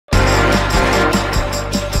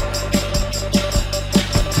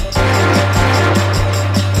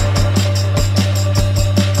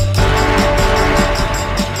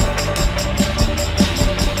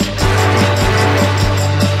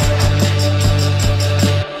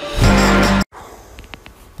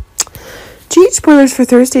Spoilers for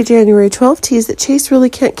Thursday, January 12th tease that Chase really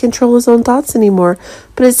can't control his own thoughts anymore,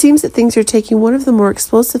 but it seems that things are taking one of the more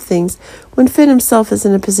explosive things when Finn himself is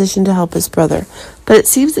in a position to help his brother. But it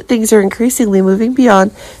seems that things are increasingly moving beyond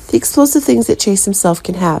the explosive things that Chase himself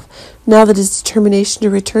can have. Now that his determination to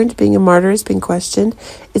return to being a martyr has been questioned,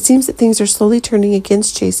 it seems that things are slowly turning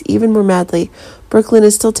against Chase even more madly. Brooklyn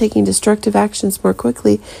is still taking destructive actions more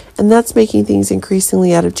quickly, and that's making things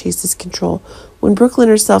increasingly out of Chase's control. When Brooklyn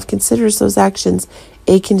herself considers those actions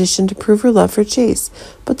a condition to prove her love for Chase.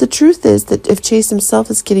 But the truth is that if Chase himself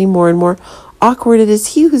is getting more and more awkward, it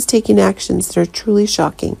is he who's taking actions that are truly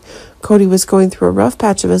shocking. Cody was going through a rough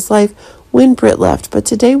patch of his life when Britt left, but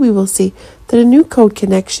today we will see that a new code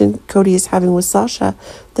connection Cody is having with Sasha.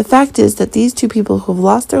 The fact is that these two people who have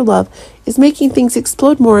lost their love is making things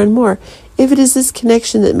explode more and more. If it is this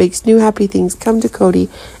connection that makes new happy things come to Cody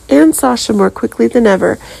and Sasha more quickly than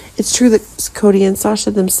ever, it's true that Cody and Sasha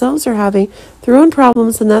themselves are having their own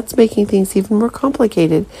problems, and that's making things even more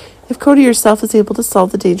complicated. If Cody herself is able to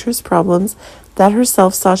solve the dangerous problems that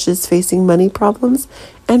herself Sasha is facing, money problems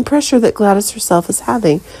and pressure that Gladys herself is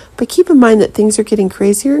having. But keep in mind that things are getting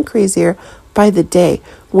crazier and crazier by the day.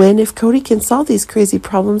 When, if Cody can solve these crazy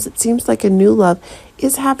problems, it seems like a new love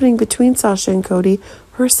is happening between Sasha and Cody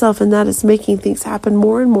herself, and that is making things happen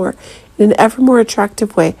more and more in an ever more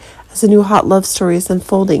attractive way as a new hot love story is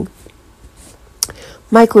unfolding.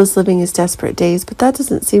 Michael is living his desperate days, but that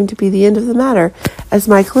doesn't seem to be the end of the matter, as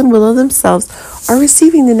Michael and Willow themselves are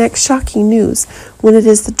receiving the next shocking news, when it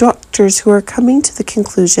is the doctors who are coming to the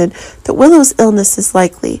conclusion that Willow's illness is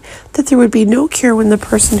likely, that there would be no cure when the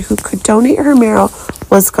person who could donate her marrow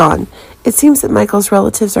was gone. It seems that Michael's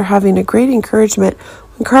relatives are having a great encouragement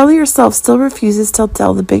when Carly herself still refuses to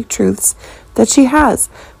tell the big truths that she has.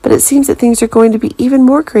 But it seems that things are going to be even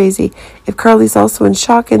more crazy if Carly's also in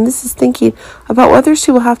shock, and this is thinking about whether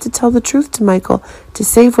she will have to tell the truth to Michael to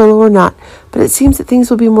save Willow or not. But it seems that things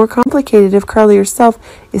will be more complicated if Carly herself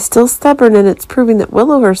is still stubborn, and it's proving that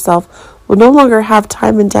Willow herself will no longer have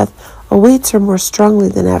time, and death awaits her more strongly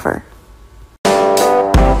than ever.